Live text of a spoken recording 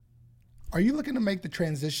Are you looking to make the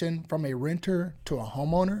transition from a renter to a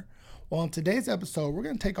homeowner? Well, in today's episode, we're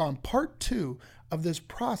going to take on part 2 of this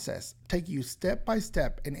process, taking you step by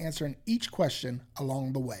step and answering each question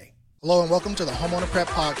along the way. Hello and welcome to the Homeowner Prep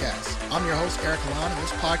Podcast. I'm your host, Eric Alon, and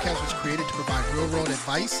this podcast was created to provide real-world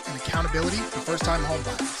advice and accountability for first-time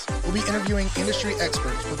homebuyers. We'll be interviewing industry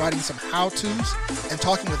experts, providing some how-tos, and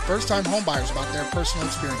talking with first-time homebuyers about their personal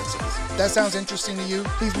experiences. If that sounds interesting to you,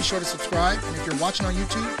 please be sure to subscribe, and if you're watching on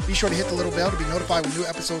YouTube, be sure to hit the little bell to be notified when new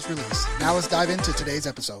episodes release. Now let's dive into today's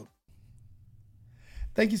episode.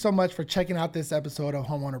 Thank you so much for checking out this episode of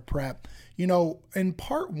Homeowner Prep. You know, in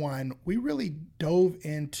part 1, we really dove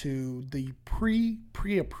into the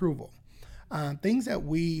pre-approval, things that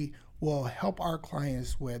we will help our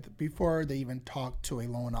clients with before they even talk to a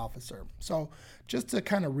loan officer. So just to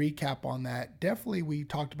kind of recap on that, definitely we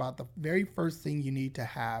talked about the very first thing you need to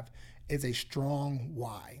have is a strong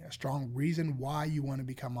why, a strong reason why you want to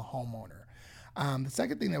become a homeowner. The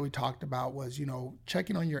second thing that we talked about was,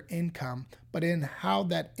 checking on your income, but in how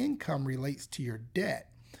that income relates to your debt.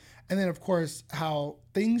 And then, of course, how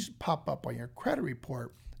things pop up on your credit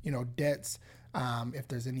report, debts, if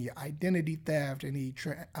there's any identity theft, any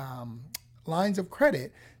lines of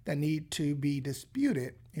credit that need to be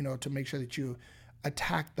disputed, to make sure that you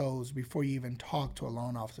attack those before you even talk to a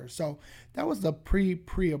loan officer. So that was the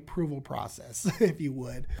pre-approval process, if you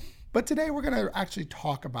would. But today we're going to actually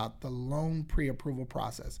talk about the loan pre-approval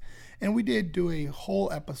process. And we did do a whole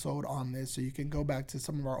episode on this, so you can go back to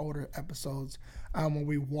some of our older episodes when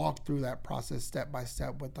we walked through that process step by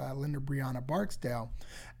step with Linda Brianna Barksdale.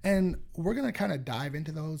 And we're going to kind of dive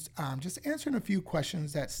into those, just answering a few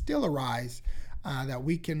questions that still arise that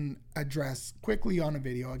we can address quickly on a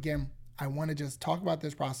video. Again, I want to just talk about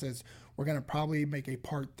this process. We're going to probably make a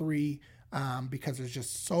part 3 because there's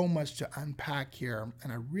just so much to unpack here.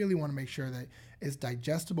 And I really want to make sure that it's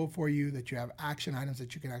digestible for you, that you have action items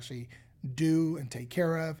that you can actually do and take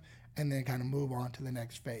care of, and then kind of move on to the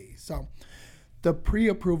next phase. So the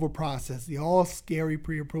pre-approval process, the all scary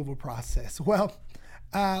pre-approval process. Well,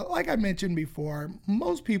 like I mentioned before,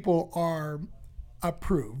 most people are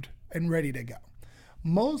approved and ready to go.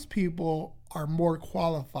 Most people are more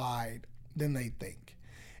qualified than they think.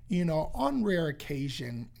 On rare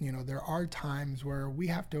occasion, there are times where we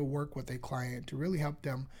have to work with a client to really help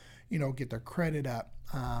them, get their credit up,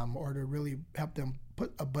 or to really help them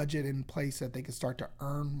put a budget in place that they can start to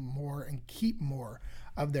earn more and keep more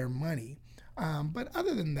of their money. But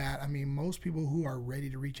other than that, most people who are ready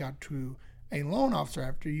to reach out to a loan officer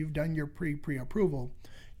after you've done your pre-approval,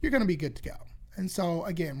 you're going to be good to go. And so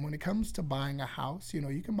again, when it comes to buying a house, you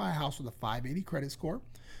can buy a house with a 580 credit score,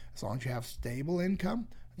 as long as you have stable income,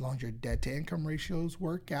 as long as your debt to income ratios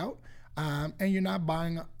work out, and you're not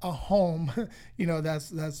buying a home,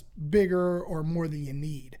 that's bigger or more than you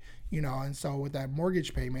need, and so with that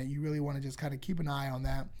mortgage payment, you really want to just kind of keep an eye on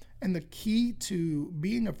that. And the key to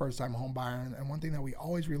being a first-time home buyer, and one thing that we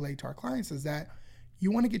always relate to our clients, is that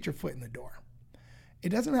you want to get your foot in the door. It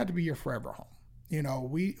doesn't have to be your forever home.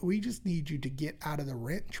 We just need you to get out of the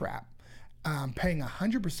rent trap, paying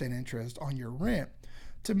 100% interest on your rent,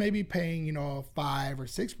 to maybe paying, 5 or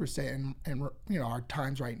 6% in our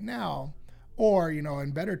times right now, or,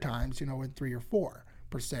 in better times, with 3 or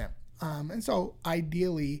 4%. And so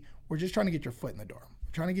ideally, we're just trying to get your foot in the door.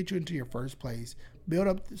 We're trying to get you into your first place, build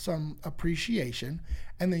up some appreciation,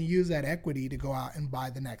 and then use that equity to go out and buy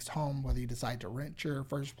the next home, whether you decide to rent your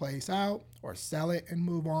first place out or sell it and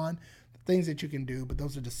move on, things that you can do, but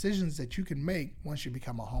those are decisions that you can make once you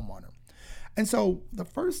become a homeowner. And so the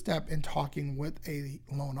first step in talking with a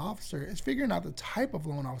loan officer is figuring out the type of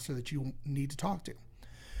loan officer that you need to talk to.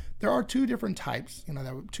 There are 2 different types,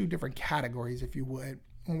 there are 2 different categories, if you would,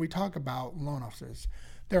 when we talk about loan officers.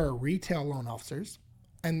 There are retail loan officers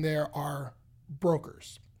and there are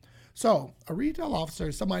brokers. So a retail officer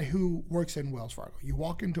is somebody who works in Wells Fargo. You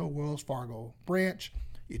walk into a Wells Fargo branch,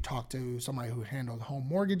 you talk to somebody who handles home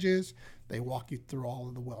mortgages. They walk you through all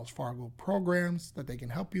of the Wells Fargo programs that they can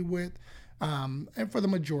help you with. And for the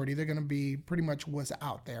majority, they're going to be pretty much what's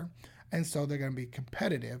out there. And so they're going to be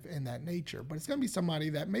competitive in that nature. But it's going to be somebody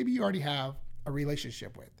that maybe you already have a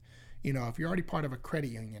relationship with. If you're already part of a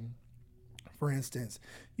credit union, for instance,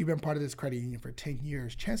 you've been part of this credit union for 10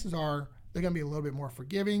 years, chances are they're going to be a little bit more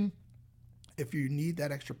forgiving if you need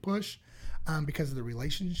that extra push because of the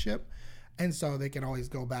relationship. And so they can always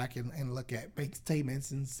go back and look at bank statements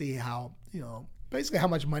and see how, basically how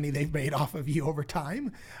much money they've made off of you over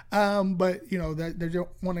time. But they don't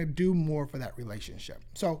want to do more for that relationship.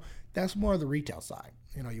 So that's more of the retail side.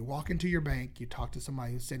 You walk into your bank, you talk to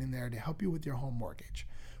somebody who's sitting there to help you with your home mortgage,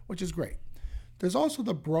 which is great. There's also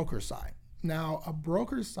the broker side. Now, a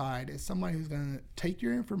broker side is somebody who's going to take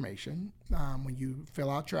your information when you fill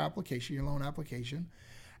out your application, your loan application,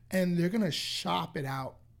 and they're going to shop it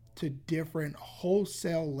out to different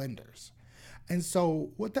wholesale lenders. And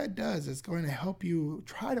so what that does is going to help you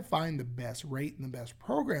try to find the best rate and the best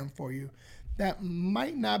program for you that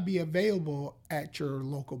might not be available at your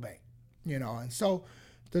local bank, and so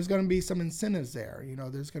there's going to be some incentives there,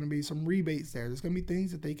 there's going to be some rebates there. There's going to be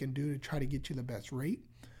things that they can do to try to get you the best rate.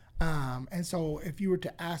 And so if you were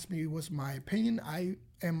to ask me what's my opinion, I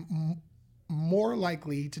am more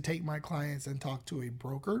likely to take my clients and talk to a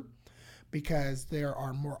broker because there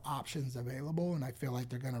are more options available, and I feel like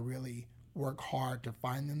they're going to really work hard to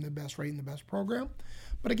find them the best rate and the best program.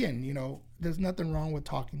 But again, there's nothing wrong with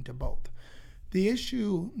talking to both. The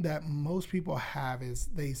issue that most people have is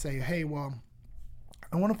they say, hey, well,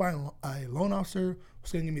 I want to find a loan officer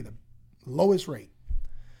who's going to give me the lowest rate.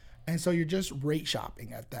 And so you're just rate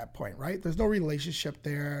shopping at that point, right? There's no relationship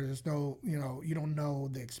there. There's no, you don't know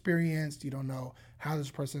the experience. You don't know how this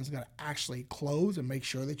person is going to actually close and make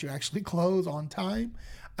sure that you actually close on time.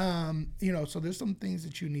 So there's some things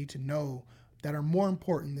that you need to know that are more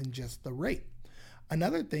important than just the rate.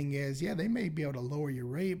 Another thing is, they may be able to lower your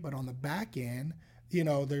rate, but on the back end,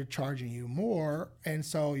 they're charging you more. And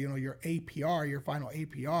so, your APR, your final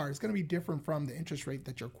APR is going to be different from the interest rate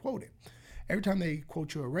that you're quoted. Every time they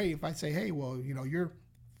quote you a rate, if I say, hey, well, you're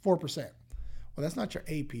 4%. Well, that's not your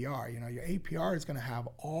APR. Your APR is going to have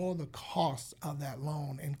all the costs of that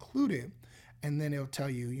loan included. And then it'll tell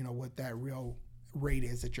you, what that real rate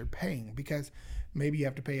is that you're paying, because maybe you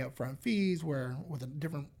have to pay upfront fees where with a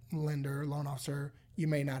different lender, loan officer, you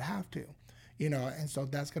may not have to, and so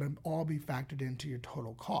that's going to all be factored into your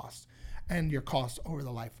total cost and your costs over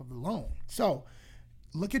the life of the loan. So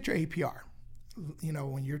look at your APR.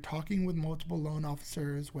 When you're talking with multiple loan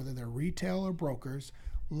officers, whether they're retail or brokers,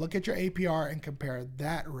 look at your APR and compare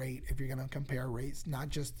that rate if you're going to compare rates, not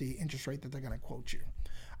just the interest rate that they're going to quote you.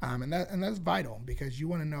 And that's vital because you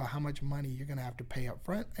want to know how much money you're going to have to pay up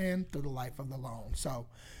front and through the life of the loan. So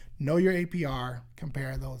know your APR,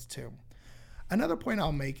 compare those two. Another point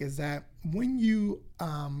I'll make is that when you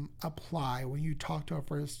apply, when you talk to a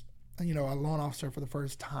loan officer for the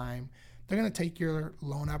first time, they're going to take your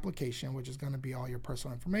loan application, which is going to be all your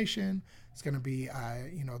personal information. It's going to be,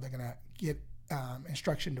 they're going to get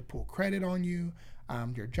instruction to pull credit on you,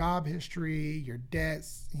 your job history, your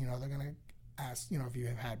debts. They're going to ask, if you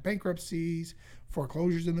have had bankruptcies,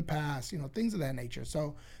 foreclosures in the past, things of that nature.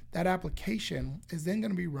 So that application is then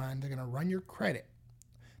going to be run. They're going to run your credit.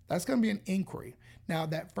 That's going to be an inquiry. Now,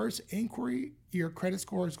 that first inquiry, your credit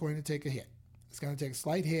score is going to take a hit. It's going to take a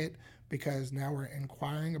slight hit because now we're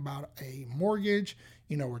inquiring about a mortgage.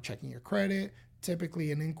 We're checking your credit.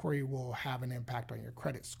 Typically, an inquiry will have an impact on your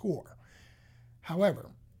credit score. However,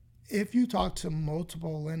 if you talk to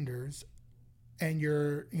multiple lenders and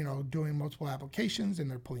you're, doing multiple applications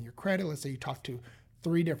and they're pulling your credit, let's say you talk to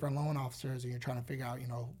 3 different loan officers and you're trying to figure out,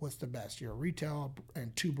 what's the best. You're a retail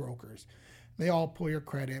and 2 brokers. They all pull your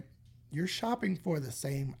credit. You're shopping for the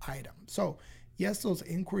same item. So yes, those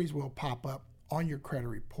inquiries will pop up on your credit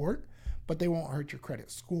report, but they won't hurt your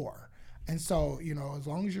credit score. And so, as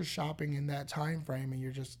long as you're shopping in that time frame and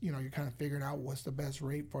you're just, you're kind of figuring out what's the best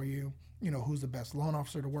rate for you, who's the best loan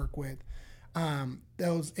officer to work with,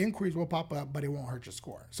 those inquiries will pop up, but it won't hurt your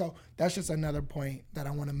score. So that's just another point that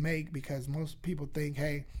I want to make because most people think,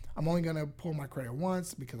 hey, I'm only going to pull my credit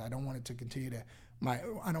once because I don't want it to continue to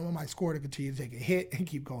I don't want my score to continue to take a hit and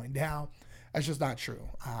keep going down. That's just not true.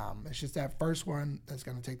 It's just that first one that's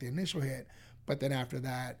going to take the initial hit, but then after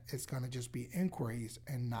that, it's going to just be inquiries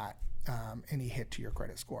and not any hit to your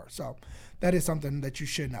credit score. So that is something that you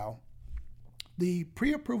should know. The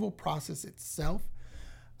pre-approval process itself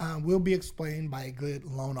will be explained by a good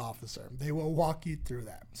loan officer. They will walk you through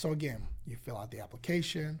that. So again, you fill out the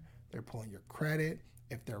application, they're pulling your credit.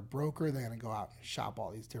 If they're a broker, they're going to go out and shop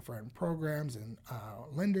all these different programs and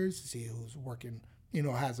lenders to see who's working,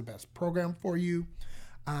 has the best program for you.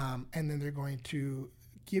 And then they're going to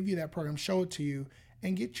give you that program, show it to you,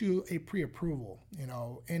 and get you a pre-approval,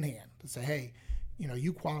 in hand to say, hey,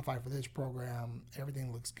 you qualify for this program.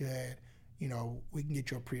 Everything looks good. We can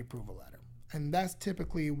get you a pre-approval letter. And that's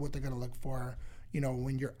typically what they're going to look for,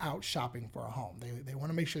 when you're out shopping for a home. They want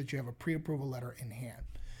to make sure that you have a pre-approval letter in hand.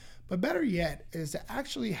 But better yet is to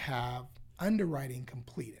actually have underwriting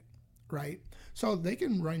completed, right? So they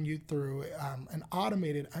can run you through an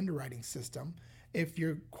automated underwriting system if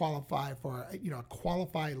you're qualified for a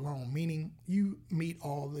qualified loan, meaning you meet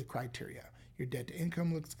all the criteria. Your debt to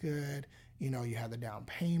income looks good. You have the down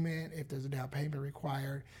payment if there's a down payment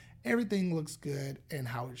required, everything looks good and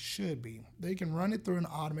how it should be. They can run it through an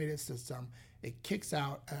automated system. It kicks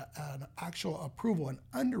out an actual approval, an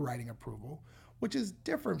underwriting approval, which is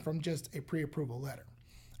different from just a pre-approval letter,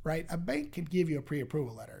 right? A bank can give you a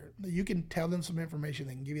pre-approval letter. You can tell them some information,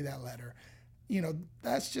 they can give you that letter.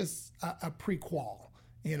 That's just a pre-qual,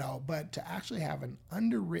 but to actually have an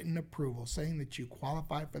underwritten approval saying that you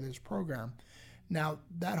qualify for this program, now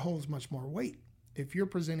that holds much more weight. If you're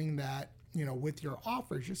presenting that, with your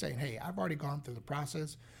offers, you're saying, hey, I've already gone through the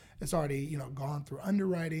process. It's already, gone through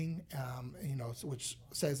underwriting, which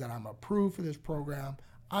says that I'm approved for this program.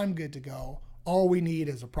 I'm good to go. All we need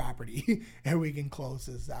is a property and we can close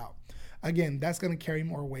this out. Again, that's going to carry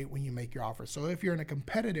more weight when you make your offer. So if you're in a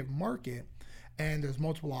competitive market and there's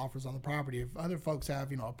multiple offers on the property, if other folks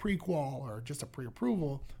have, a pre-qual or just a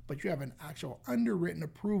pre-approval, but you have an actual underwritten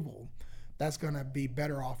approval, that's going to be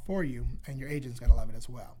better off for you, and your agent's going to love it as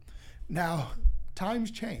well. Now,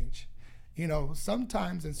 times change.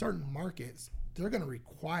 Sometimes in certain markets, they're going to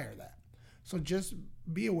require that. So just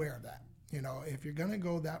be aware of that. If you're going to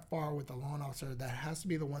go that far with a loan officer, that has to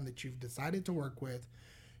be the one that you've decided to work with.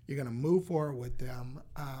 You're going to move forward with them.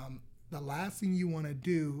 The last thing you want to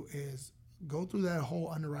do is go through that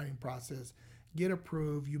whole underwriting process, get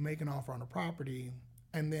approved, you make an offer on a property,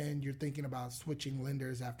 and then you're thinking about switching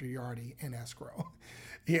lenders after you're already in escrow.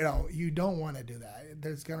 You don't want to do that.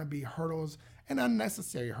 There's going to be hurdles and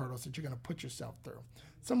unnecessary hurdles that you're going to put yourself through.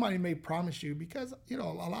 Somebody may promise you, because, a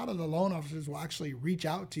lot of the loan officers will actually reach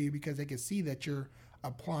out to you because they can see that you're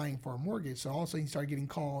applying for a mortgage. So all of a sudden you start getting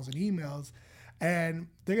calls and emails, and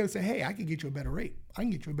they're going to say, hey, I can get you a better rate. I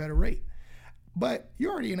can get you a better rate. But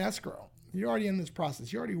you're already in escrow. You're already in this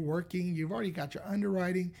process. You're already working. You've already got your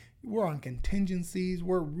underwriting. We're on contingencies.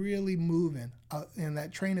 We're really moving, and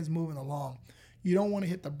that train is moving along. You don't want to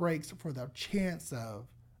hit the brakes for the chance of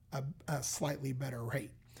a slightly better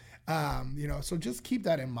rate. So just keep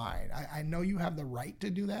that in mind. I know you have the right to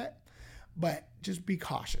do that, but just be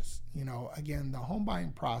cautious. Again, the home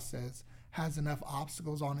buying process has enough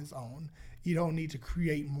obstacles on its own. You don't need to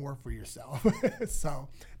create more for yourself. So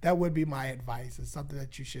that would be my advice. It's something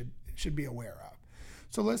that you should be aware of.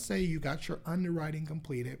 So let's say you got your underwriting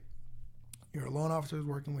completed. Your loan officer is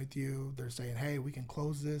working with you. They're saying, hey, we can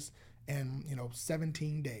close this in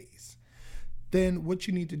 17 days. Then what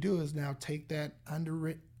you need to do is now take that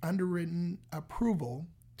underwritten approval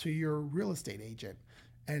to your real estate agent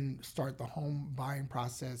and start the home buying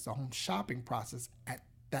process, the home shopping process at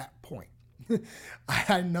that point.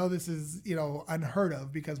 I know this is, unheard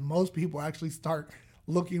of, because most people actually start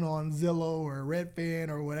looking on Zillow or Redfin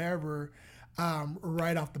or whatever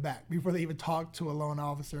right off the bat, before they even talk to a loan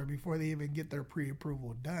officer, before they even get their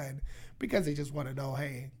pre-approval done, because they just want to know,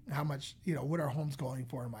 hey, how much, what are homes going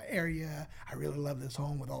for in my area? I really love this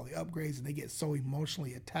home with all the upgrades, and they get so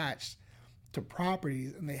emotionally attached to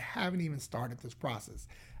properties, and they haven't even started this process.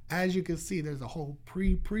 As you can see, there's a whole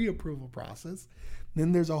pre-approval process.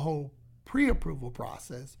 Then there's a whole pre-approval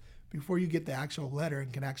process before you get the actual letter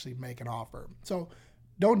and can actually make an offer. So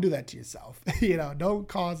don't do that to yourself. Don't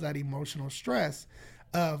cause that emotional stress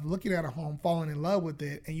of looking at a home, falling in love with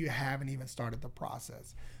it, and you haven't even started the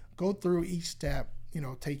process. Go through each step,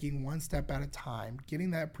 taking one step at a time,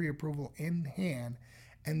 getting that pre-approval in hand,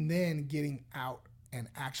 and then getting out and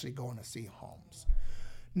actually going to see homes.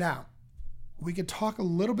 Now, we could talk a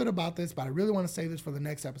little bit about this, but I really want to save this for the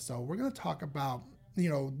next episode. We're going to talk about,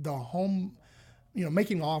 the home,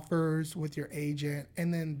 making offers with your agent,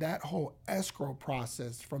 and then that whole escrow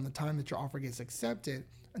process from the time that your offer gets accepted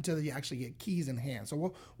until you actually get keys in hand.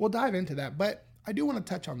 So we'll dive into that, but I do want to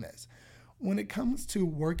touch on this. When it comes to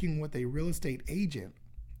working with a real estate agent,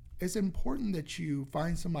 it's important that you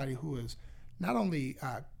find somebody who is not only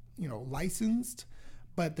licensed,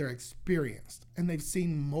 but they're experienced and they've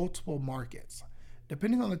seen multiple markets.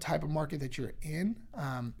 Depending on the type of market that you're in,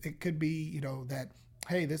 it could be that,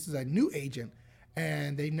 hey, this is a new agent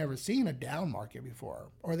and they've never seen a down market before,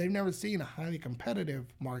 or they've never seen a highly competitive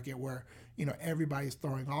market where everybody's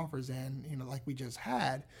throwing offers in, like we just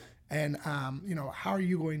had. And how are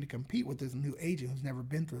you going to compete with this new agent who's never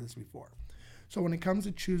been through this before? So when it comes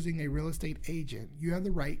to choosing a real estate agent, you have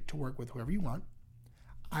the right to work with whoever you want.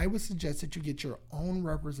 I would suggest that you get your own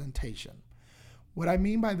representation. What I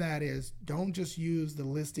mean by that is, don't just use the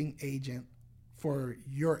listing agent for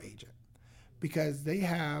your agent, because they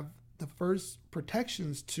have the first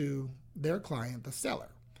protections to their client, the seller.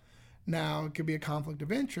 Now, it could be a conflict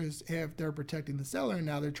of interest if they're protecting the seller and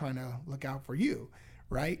now they're trying to look out for you,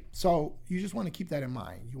 right? So you just want to keep that in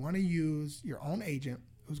mind. You want to use your own agent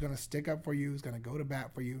who's going to stick up for you, who's going to go to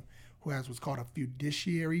bat for you, who has what's called a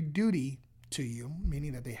fiduciary duty to you,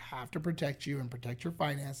 meaning that they have to protect you and protect your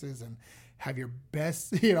finances and have your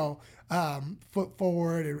best, foot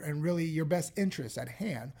forward and really your best interests at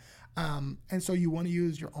hand. And so you want to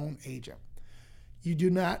use your own agent. You do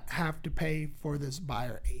not have to pay for this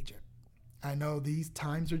buyer agent. I know these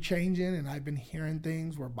times are changing, and I've been hearing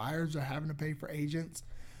things where buyers are having to pay for agents.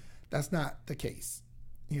 That's not the case.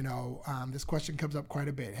 This question comes up quite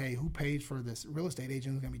a bit. Hey, who pays for this real estate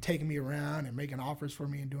agent who's going to be taking me around and making offers for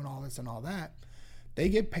me and doing all this and all that? They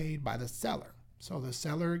get paid by the seller. So the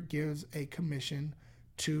seller gives a commission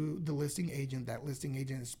to the listing agent. That listing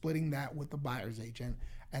agent is splitting that with the buyer's agent,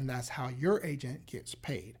 and that's how your agent gets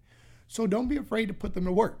paid. So don't be afraid to put them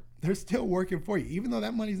to work. They're still working for you. Even though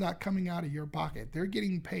that money's not coming out of your pocket, they're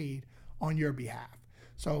getting paid on your behalf.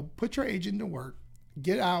 So put your agent to work.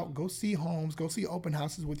 Get out, go see homes, go see open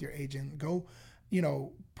houses with your agent, go,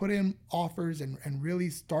 put in offers and really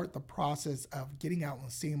start the process of getting out and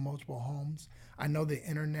seeing multiple homes. I know the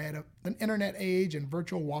internet age and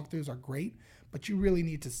virtual walkthroughs are great, but you really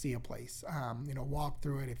need to see a place, walk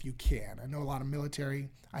through it if you can. I know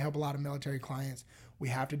I help a lot of military clients. We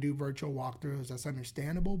have to do virtual walkthroughs. That's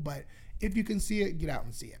understandable, but if you can see it, get out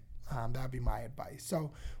and see it. That would be my advice.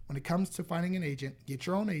 So when it comes to finding an agent, get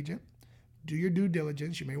your own agent. Do your due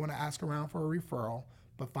diligence. You may want to ask around for a referral,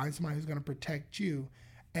 but find somebody who's going to protect you.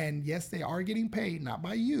 And yes, they are getting paid, not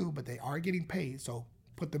by you, but they are getting paid. So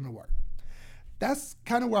put them to work. That's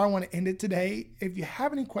kind of where I want to end it today. If you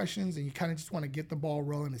have any questions and you kind of just want to get the ball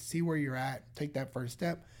rolling to see where you're at, take that first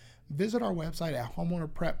step, visit our website at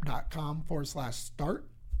homeownerprep.com/start.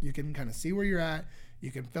 You can kind of see where you're at.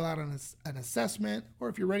 You can fill out an assessment, or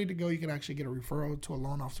if you're ready to go, you can actually get a referral to a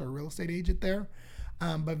loan officer or real estate agent there.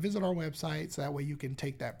 But visit our website so that way you can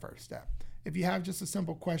take that first step. If you have just a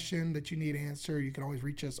simple question that you need answered, you can always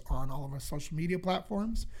reach us on all of our social media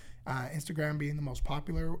platforms, Instagram being the most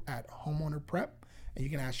popular at Homeowner Prep, and you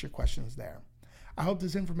can ask your questions there. I hope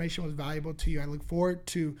this information was valuable to you. I look forward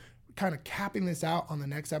to kind of capping this out on the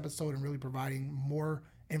next episode and really providing more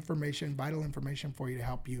information, vital information for you to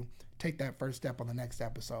help you take that first step on the next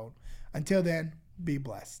episode. Until then, be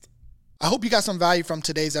blessed. I hope you got some value from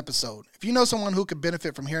today's episode. If you know someone who could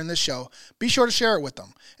benefit from hearing this show, be sure to share it with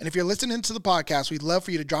them. And if you're listening to the podcast, we'd love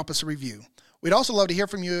for you to drop us a review. We'd also love to hear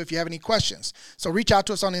from you if you have any questions. So reach out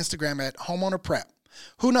to us on Instagram at Homeowner Prep.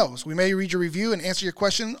 Who knows, we may read your review and answer your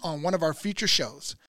question on one of our future shows.